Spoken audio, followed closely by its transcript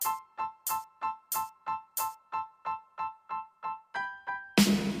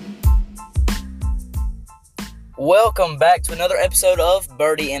Welcome back to another episode of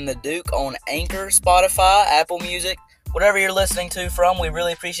Birdie and the Duke on Anchor, Spotify, Apple Music, whatever you're listening to from. We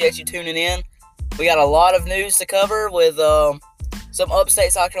really appreciate you tuning in. We got a lot of news to cover with some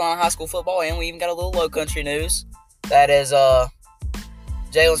upstate South Carolina high school football, and we even got a little low country news. That is,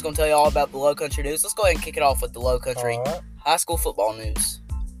 Jalen's going to tell you all about the low country news. Let's go ahead and kick it off with the low country high school football news.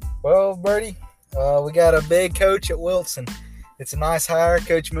 Well, Birdie, we got a big coach at Wilson. It's a nice hire.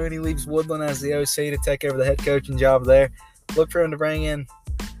 Coach Mooney leaves Woodland as the OC to take over the head coaching job there. Look for him to bring in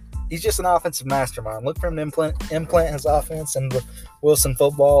 – he's just an offensive mastermind. Look for him to implant his offense into Wilson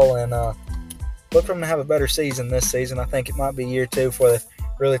football and look for him to have a better season this season. I think it might be year two before they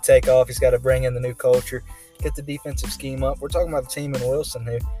really take off. He's got to bring in the new culture, get the defensive scheme up. We're talking about the team in Wilson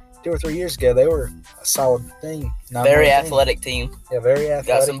who 2 or 3 years ago, they were a solid team. Very athletic team. Yeah, very athletic.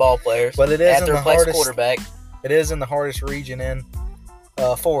 Got some ball players. But it is in the hardest quarterback. It is in the hardest region in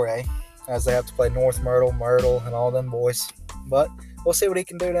 4A, as they have to play North Myrtle, and all them boys. But we'll see what he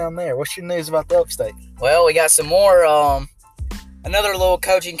can do down there. What's your news about the upstate? Well, we got some more, another little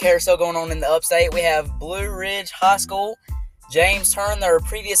coaching carousel going on in the upstate. We have Blue Ridge High School. James Turn, their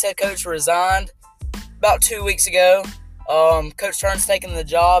previous head coach, resigned about 2 weeks ago. Coach Turn's taking the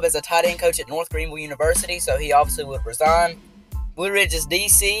job as a tight end coach at North Greenville University, so he obviously would resign. Blue Ridge's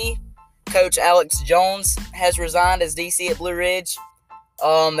DC, Coach Alex Jones, has resigned as DC at Blue Ridge.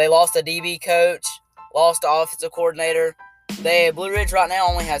 They lost a DB coach, lost an offensive coordinator. Blue Ridge right now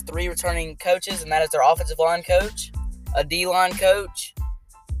only has 3 returning coaches, and that is their offensive line coach, a D-line coach,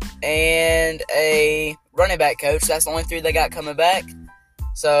 and a running back coach. That's the only 3 they got coming back.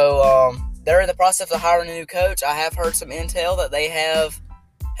 So they're in the process of hiring a new coach. I have heard some intel that they have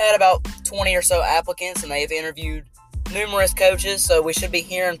had about 20 or so applicants, and they've interviewed numerous coaches, so we should be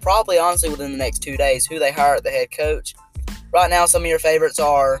hearing probably honestly within the next 2 days who they hire at the head coach. Right now, some of your favorites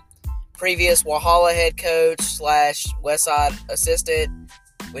are previous Walhalla head coach / Westside assistant.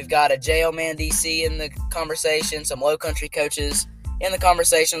 We've got a JL-Man DC in the conversation, some low country coaches in the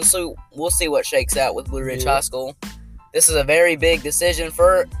conversation, so we'll see what shakes out with Blue Ridge High School. This is a very big decision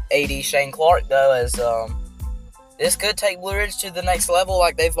for AD Shane Clark, though, as this could take Blue Ridge to the next level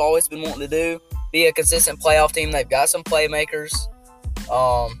like they've always been wanting to do. Be a consistent playoff team. They've got some playmakers.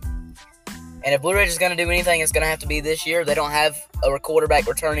 And if Blue Ridge is going to do anything, it's going to have to be this year. They don't have a quarterback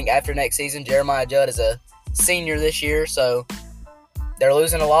returning after next season. Jeremiah Judd is a senior this year, so they're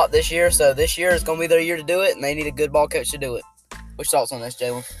losing a lot this year. So this year is going to be their year to do it, and they need a good ball coach to do it. What's your thoughts on this,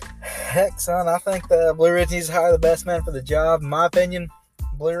 Jalen? Heck, son, I think the Blue Ridge needs to hire the best man for the job. In my opinion,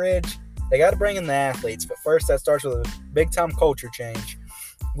 Blue Ridge, they got to bring in the athletes. But first, that starts with a big-time culture change.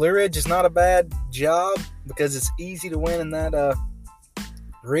 Blue Ridge is not a bad job because it's easy to win in that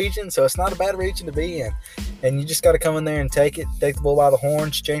region, so it's not a bad region to be in. And you just got to come in there and take the bull by the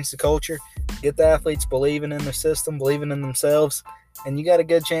horns, change the culture, get the athletes believing in their system, believing in themselves, and you got a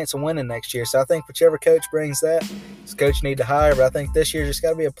good chance of winning next year. So I think whichever coach brings that, this coach need to hire, but I think this year just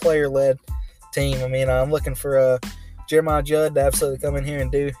got to be a player-led team. I mean, I'm looking for Jeremiah Judd to absolutely come in here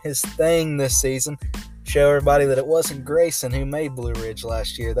and do his thing this season. Show everybody that it wasn't Grayson who made Blue Ridge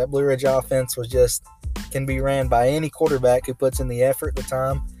last year. That Blue Ridge offense can be ran by any quarterback who puts in the effort, the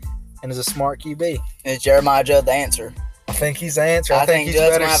time, and is a smart QB. Is Jeremiah Judd the answer? I think he's the answer. I think he's Judd's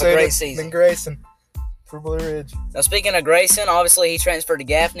better gonna have a great season than Grayson for Blue Ridge. Now, speaking of Grayson, obviously he transferred to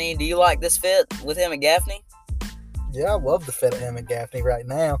Gaffney. Do you like this fit with him at Gaffney? Yeah, I love the fit of him at Gaffney right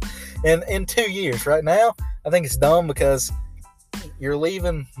now. And in 2 years, right now, I think it's dumb because you're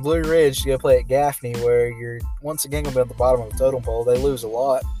leaving Blue Ridge to go play at Gaffney, where you're once again going to be at the bottom of the totem pole. They lose a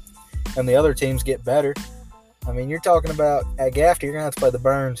lot, and the other teams get better. I mean, you're talking about at Gaffney, you're going to have to play the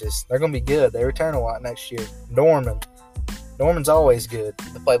Burnses. They're going to be good. They return a lot next year. Norman's always good.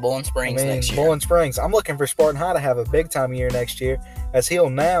 They play Bowling Springs next year. Bowling Springs. I'm looking for Spartan High to have a big-time year next year, as he'll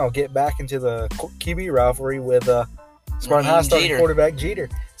now get back into the QB rivalry with Spartan High starting quarterback Jeter.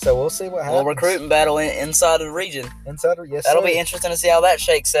 So we'll see what happens. A little recruiting battle inside of the region. Yes, That'll be interesting to see how that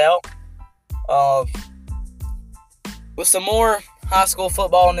shakes out. With some more high school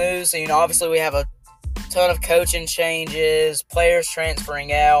football news, obviously we have a ton of coaching changes, players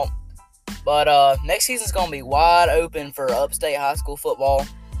transferring out. But next season's going to be wide open for upstate high school football.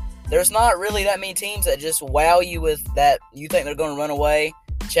 There's not really that many teams that just wow you with that you think they're going to run away.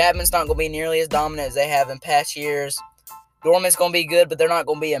 Chapman's not going to be nearly as dominant as they have in past years. Dorman's going to be good, but they're not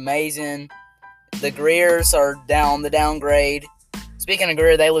going to be amazing. The Greers are down the downgrade. Speaking of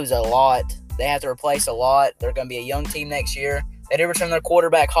Greer, they lose a lot. They have to replace a lot. They're going to be a young team next year. They do return their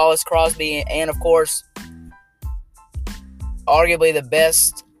quarterback, Hollis Crosby, and, of course, arguably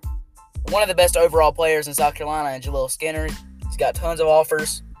one of the best overall players in South Carolina, and Jaleel Skinner. He's got tons of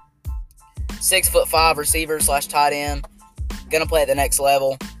offers. 6'5" receiver / tight end. Gonna play at the next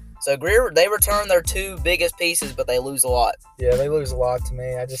level. So Greer, they return their two biggest pieces, but they lose a lot. Yeah, they lose a lot to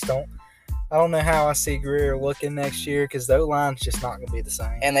me. I don't know how I see Greer looking next year because the O-line's just not going to be the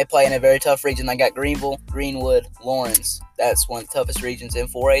same. And they play in a very tough region. They got Greenville, Greenwood, Lawrence. That's one of the toughest regions in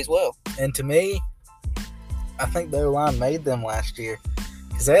 4A as well. And to me, I think the O-line made them last year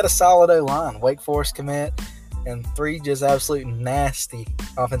because they had a solid O-line. Wake Forest commit and 3 just absolute nasty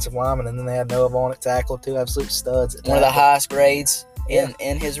offensive linemen. And then they had Noah Vaughn at tackle, 2 absolute studs at tackle. One of the highest grades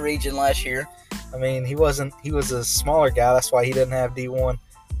in his region last year. I mean, he was a smaller guy. That's why he didn't have D1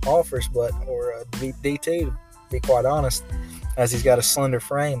 offers, or D2, to be quite honest, as he's got a slender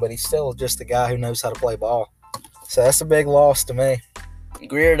frame, but he's still just a guy who knows how to play ball. So that's a big loss to me.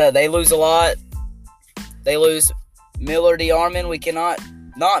 Greer, they lose a lot. They lose Miller DeArmond. We cannot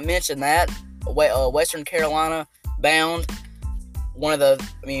not mention that. Western Carolina bound. One of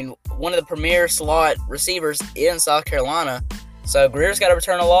the premier slot receivers in South Carolina. So Greer's got to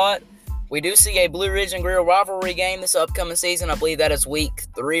return a lot. We do see a Blue Ridge and Greer rivalry game this upcoming season. I believe that is week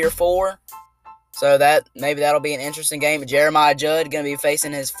 3 or 4. So maybe that'll be an interesting game. Jeremiah Judd going to be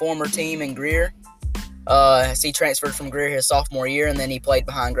facing his former team in Greer. He transferred from Greer his sophomore year, and then he played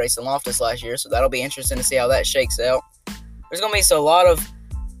behind Grayson Loftus last year. So that'll be interesting to see how that shakes out. There's going to be a lot of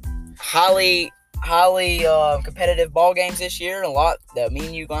highly competitive ball games this year. A lot that me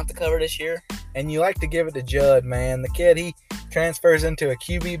and you going to have to cover this year. And you like to give it to Judd, man. The kid, he transfers into a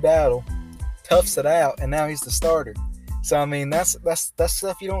QB battle, toughs it out, and now he's the starter. So, I mean, that's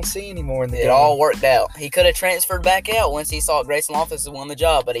stuff you don't see anymore in the game. It all worked out. He could have transferred back out once he saw Grayson Loftus had won the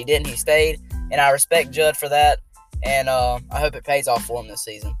job, but he didn't. He stayed, and I respect Judd for that, and I hope it pays off for him this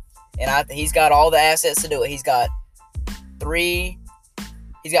season. And he's got all the assets to do it. He's got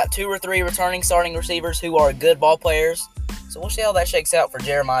 2 or 3 returning starting receivers who are good ball players. So we'll see how that shakes out for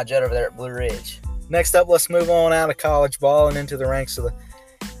Jeremiah Judd over there at Blue Ridge. Next up, let's move on out of college ball and into the ranks of the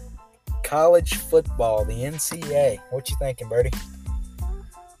college football, the NCAA. What you thinking, Birdie?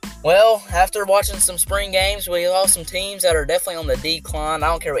 Well, after watching some spring games, we saw some teams that are definitely on the decline. I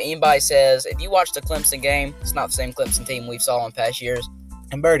don't care what anybody says. If you watch the Clemson game, it's not the same Clemson team we've saw in past years.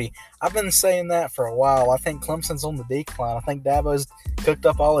 And Birdie, I've been saying that for a while. I think Clemson's on the decline. I think Dabo's cooked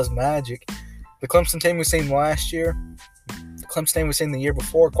up all his magic. The Clemson team we've seen last year, the Clemson team we've seen the year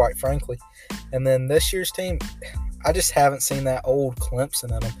before, quite frankly. And then this year's team, I just haven't seen that old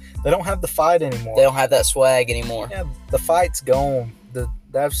Clemson in them. They don't have the fight anymore. They don't have that swag anymore. Yeah, the fight's gone. The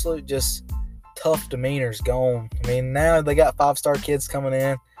absolute just tough demeanor's gone. I mean, now they got 5-star kids coming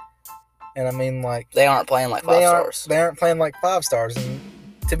in. And I mean, like, they aren't playing like 5 stars. They aren't playing like 5 stars. And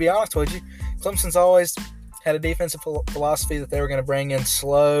to be honest with you, Clemson's always had a defensive philosophy that they were going to bring in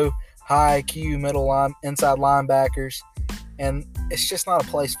slow, high IQ, inside linebackers. And it's just not a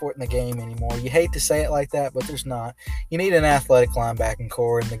place for it in the game anymore. You hate to say it like that, but there's not. You need an athletic linebacking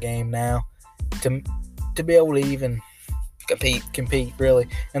core in the game now to be able to even compete really.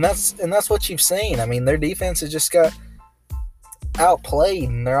 And that's what you've seen. I mean, their defense has just got outplayed,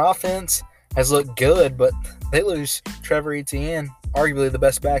 and their offense has looked good, but they lose Trevor Etienne, arguably the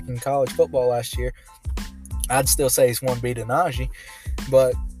best back in college football last year. I'd still say he's one beat of Najee,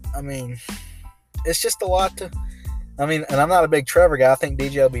 but I mean, it's just a lot to. I mean, and I'm not a big Trevor guy. I think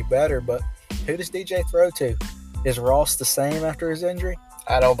DJ will be better, but who does DJ throw to? Is Ross the same after his injury?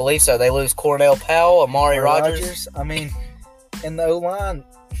 I don't believe so. They lose Cornell Powell, Amari Rogers. I mean, in the O-line,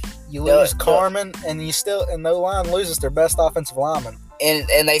 you lose Carmen, and the O-line loses their best offensive lineman.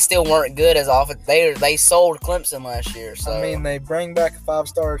 And they still weren't good as often. They sold Clemson last year. So I mean, they bring back a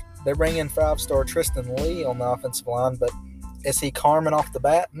 5-star. They bring in 5-star Tristan Lee on the offensive line, but is he Carmen off the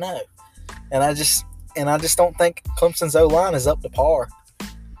bat? No. And I just don't think Clemson's O-line is up to par.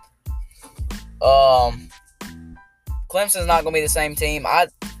 Clemson's not going to be the same team.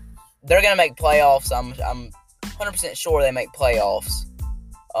 They're going to make playoffs. I'm 100% sure they make playoffs.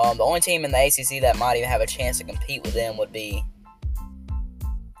 The only team in the ACC that might even have a chance to compete with them would be.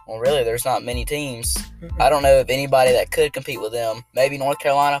 Well, really, there's not many teams. I don't know of anybody that could compete with them. Maybe North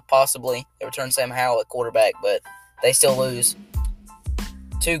Carolina, possibly. They return Sam Howell at quarterback, but they still lose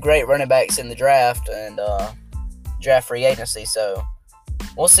 2 great running backs in the draft and draft free agency. So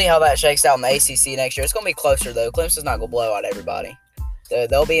we'll see how that shakes out in the ACC next year. It's going to be closer, though. Clemson's not going to blow out everybody.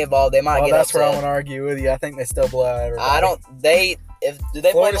 They'll be involved. They might get that's upset. where I'm going to argue with you. I think they still blow out everybody. Do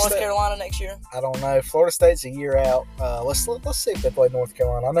they play North Carolina next year? I don't know. Florida State's a year out. Let's see if they play North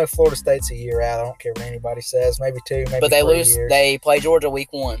Carolina. I know Florida State's a year out. I don't care what anybody says. Maybe 2, maybe 3 years. But they lose. They play Georgia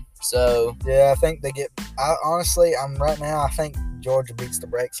week 1. So yeah, I think they get. I think Georgia beats the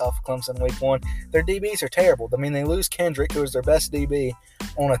brakes off of Clemson week 1. Their DBs are terrible. I mean, they lose Kendrick, who is their best DB,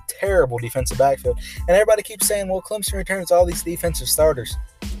 on a terrible defensive backfield. And everybody keeps saying, well, Clemson returns all these defensive starters.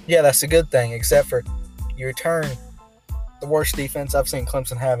 Yeah, that's a good thing, except for you return the worst defense I've seen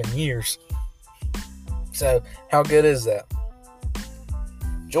Clemson have in years. So, how good is that?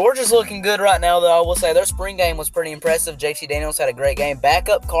 Georgia's looking good right now, though. I will say their spring game was pretty impressive. JT Daniels had a great game.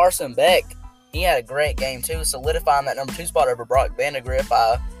 Backup Carson Beck, he had a great game, too, solidifying that number 2 spot over Brock Vandagriff.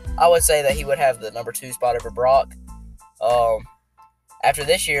 I would say that he would have the number 2 spot over Brock. After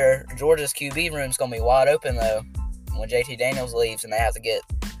this year, Georgia's QB room is going to be wide open, though, when JT Daniels leaves and they have to get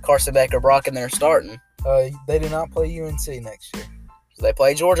Carson Beck or Brock in there starting. They do not play UNC next year. So they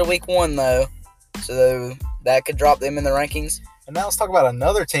play Georgia week 1, though, so that could drop them in the rankings. And now let's talk about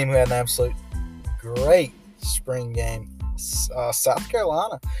another team who had an absolute great spring game, South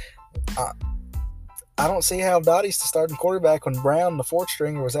Carolina. I don't see how Dottie's the starting quarterback when Brown, the 4th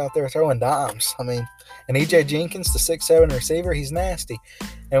stringer, was out there throwing dimes. I mean, and E.J. Jenkins, the 6'7" receiver, he's nasty.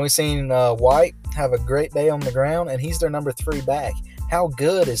 And we've seen White have a great day on the ground, and he's their number 3 back. How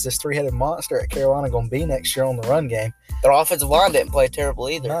good is this 3-headed monster at Carolina going to be next year on the run game? Their offensive line didn't play terrible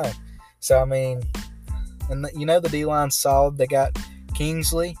either. No. So, I mean, and the D-line's solid. They got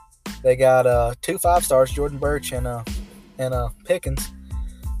Kingsley. They got 2 5-stars, Jordan Birch and Pickens.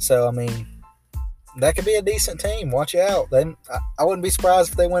 So, I mean, that could be a decent team. Watch out. I wouldn't be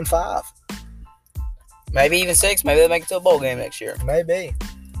surprised if they win 5. Maybe even 6. Maybe they make it to a bowl game next year. Maybe.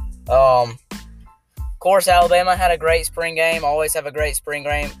 Of course, Alabama had a great spring game. Always have a great spring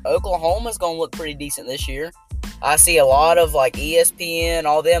game. Oklahoma's going to look pretty decent this year. I see a lot of ESPN,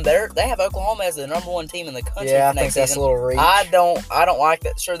 all them. They have Oklahoma as the number 1 team in the country. Yeah, for I next think that's season. a little reach. I don't like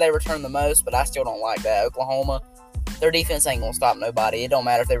that. Sure, they return the most, but I still don't like that. Oklahoma, their defense ain't gonna stop nobody. It don't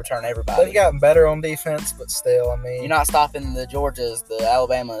matter if they return everybody. They've gotten better on defense, but still, I mean, you're not stopping the Georgias, the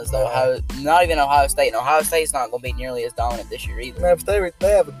Alabamas, No. not even Ohio State. And Ohio State's not gonna be nearly as dominant this year either. No, but they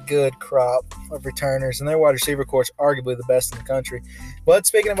have a good crop of returners, and their wide receiver course arguably the best in the country. But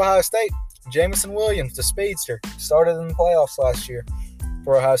speaking of Ohio State, Jamison Williams, the speedster, started in the playoffs last year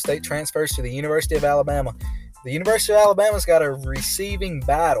for Ohio State, transfers to the University of Alabama. The University of Alabama's got a receiving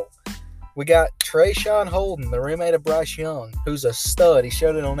battle. We got Trayshawn Holden, the roommate of Bryce Young, who's a stud. He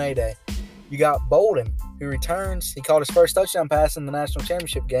showed it on A-Day. You got Bolden, who returns. He caught his first touchdown pass in the national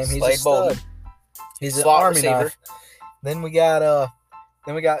championship game. He's Slade a stud. Bolden. He's an Slot Army receiver. knife. Then we got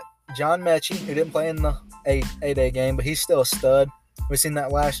John Mechie, who didn't play in the A-Day game, but he's still a stud. We've seen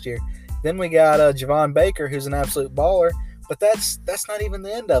that last year. Then we got Javon Baker, who's an absolute baller. But that's not even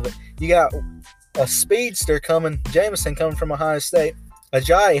the end of it. You got a speedster Jamison coming from Ohio State.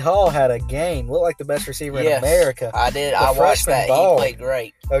 Ajayi Hall had a game. Looked like the best receiver in America. I did. The I watched freshman that. ball. He played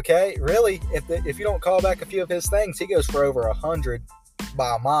great. Okay, really, if you don't call back a few of his things, he goes for over 100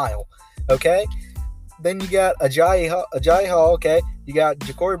 by a mile. Okay, then you got Ajayi Hall. Okay, you got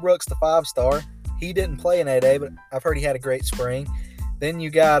Ja'Cory Brooks, the 5-star. He didn't play in A-Day, but I've heard he had a great spring. Then you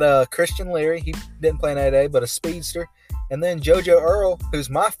got Christian Leary. He didn't play in A-Day, but a speedster. And then JoJo Earl, who's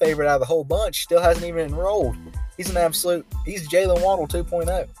my favorite out of the whole bunch, still hasn't even enrolled. He's Jalen Waddle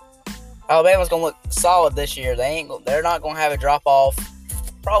 2.0. Alabama's gonna look solid this year. They're not gonna have a drop off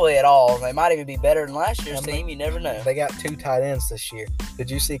probably at all. They might even be better than last year's team. You never know. They got 2 tight ends this year. Did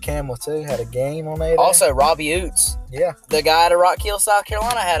you see Cam Latu had a game on A-Day? Also, Robbie Oots, Yeah. the guy at Rock Hill, South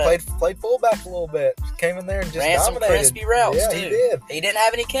Carolina, Played fullback a little bit. Came in there and just ran some dominated. crispy routes Yeah, too. he did. He didn't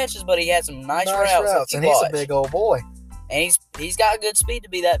have any catches, but he had some nice routes. And he's a big old boy. And he's got good speed to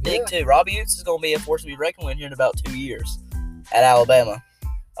be that big too. Robbie Oots is going to be a force to be reckoned with here in about 2 years at Alabama.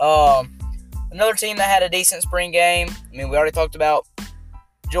 Another team that had a decent spring game. I mean, we already talked about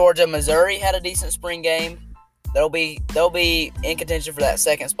Georgia. Missouri had a decent spring game. They'll be in contention for that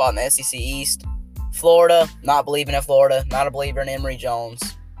 2nd spot in the SEC East. Florida, not believing in Florida. Not a believer in Emory Jones.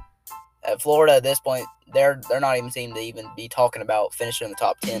 At Florida at this point, they're not even a team to even be talking about finishing in the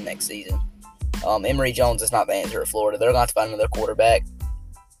top 10 next season. Emory Jones is not the answer at Florida. They're going to have to find another quarterback.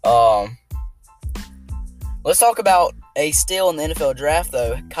 Let's talk about a steal in the NFL draft,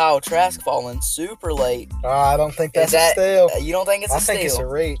 though. Kyle Trask falling super late. I don't think that's a steal. You don't think it's a steal? I think it's a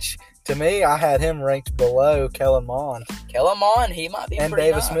reach. To me, I had him ranked below Kellen Mond. Kellen Mond, he might be and pretty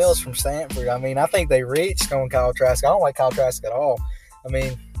Davis nice. Mills from Stanford. I mean, I think they reached on Kyle Trask. I don't like Kyle Trask at all. I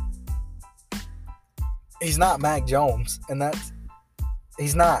mean, he's not Mac Jones, and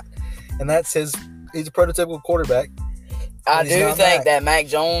he's not. And he's a prototypical quarterback. I do think that Mac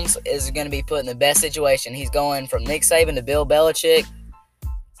Jones is going to be put in the best situation. He's going from Nick Saban to Bill Belichick.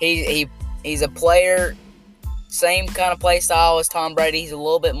 He's a player, same kind of play style as Tom Brady. He's a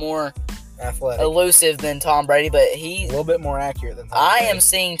little bit more athletic, elusive than Tom Brady, but a little bit more accurate than Tom I Brady. am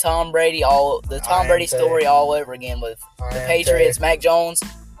seeing Tom Brady Tom Brady too. story all over again with I the am Patriots. too. Mac Jones,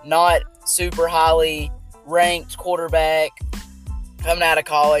 not super highly ranked quarterback coming out of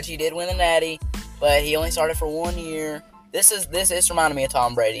college. He did win the Natty, but he only started for 1 year. This reminding me of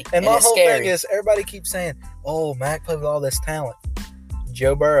Tom Brady, And my it's whole scary. thing is, everybody keeps saying, "Oh, Mac played with all this talent."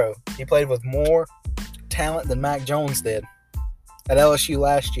 Joe Burrow, he played with more talent than Mac Jones did at LSU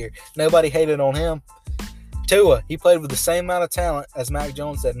last year. Nobody hated on him. Tua, he played with the same amount of talent as Mac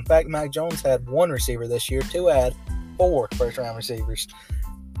Jones did. In fact, Mac Jones had 1 receiver this year. Tua had 4 first-round receivers.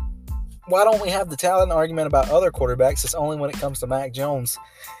 Why don't we have the talent argument about other quarterbacks? It's only when it comes to Mac Jones.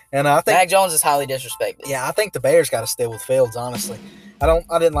 And I think, Mac Jones is highly disrespected. yeah, I think the Bears got to stay with Fields, honestly.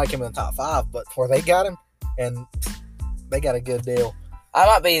 I didn't like him in the top 5, but where they got him, and they got a good deal. I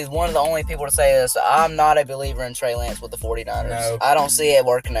might be one of the only people to say this. I'm not a believer in Trey Lance with the 49ers. No. I don't see it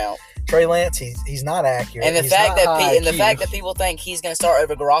working out. Trey Lance, he's not accurate. And the He's fact not that high and the IQ. fact that people think he's going to start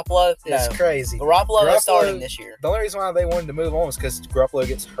over Garoppolo, It's no. crazy. Garoppolo is starting this year. The only reason why they wanted to move on was because Garoppolo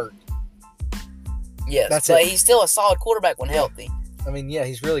gets hurt. Yes, That's but it. he's still a solid quarterback when healthy. I mean, yeah,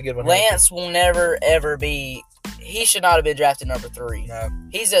 he's really good when Lance will never, ever be – he should not have been drafted number 3. healthy. No.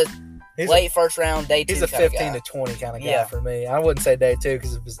 He's a late first round, day 2 He's a kind of 15 guy. to 20 kind of guy Yeah. for me. I wouldn't say day 2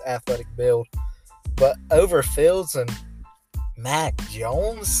 because of his athletic build. But over Fields and Mac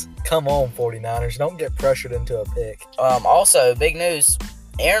Jones? Come on, 49ers. Don't get pressured into a pick. Also, big news.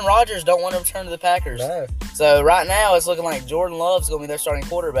 Aaron Rodgers don't want to return to the Packers. No. So right now it's looking like Jordan Love's going to be their starting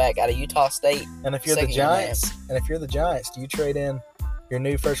quarterback out of Utah State. And if you're the Giants, do you trade in your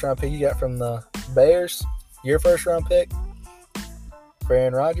new first-round pick you got from the Bears, your first-round pick, for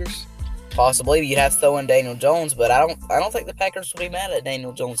Aaron Rodgers? Possibly you'd have to throw in Daniel Jones, but I don't think the Packers will be mad at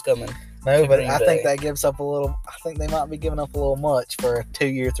Daniel Jones coming. No, to but Green I think Bay. that gives up a little. I think they might be giving up a little much for a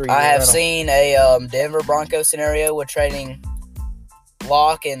 2-year, 3-year. I have rental. seen a Denver Broncos scenario with trading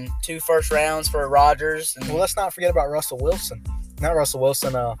Locke and 2 first rounds for Rodgers and Well, let's not forget about Russell Wilson. Not Russell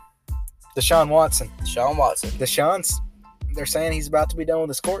Wilson. Deshaun Watson. Sean Watson. Deshaun's. They're saying he's about to be done with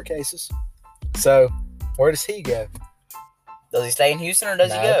his court cases. So, where does he go? Does he stay in Houston or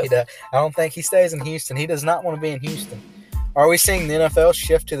does he No, go? does. I don't think he stays in Houston. He does not want to be in Houston. Are we seeing the NFL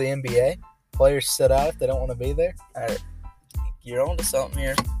shift to the NBA? Players sit out if they don't want to be there. You're on to something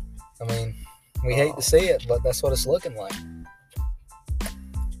here. I mean, we hate to see it, but that's what it's looking like.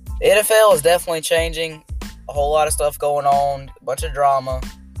 The NFL is definitely changing. A whole lot of stuff going on. A bunch of drama.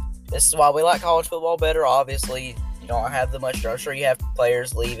 This is why we like college football better. Obviously, you don't have the much. I'm sure you have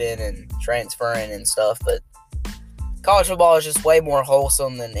players leaving and transferring and stuff, but college football is just way more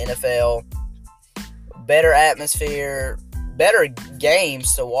wholesome than NFL. Better atmosphere, better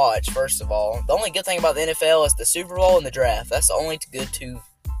games to watch, first of all. The only good thing about the NFL is the Super Bowl and the draft. That's the only good two.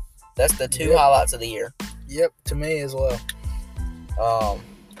 That's the 2 Yep. highlights of the year. Yep, to me as well.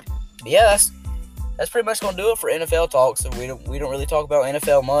 Yeah, that's pretty much gonna do it for NFL talk. So we don't really talk about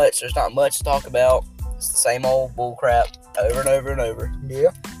NFL much. There's not much to talk about. It's the same old bull crap over and over and over. Yeah.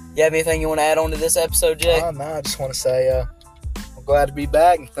 You have anything you want to add on to this episode, Jay? No, I just want to say I'm glad to be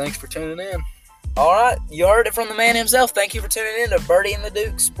back, and thanks for tuning in. All right, you heard it from the man himself. Thank you for tuning in to Birdie and the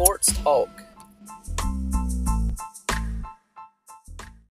Duke Sports Talk.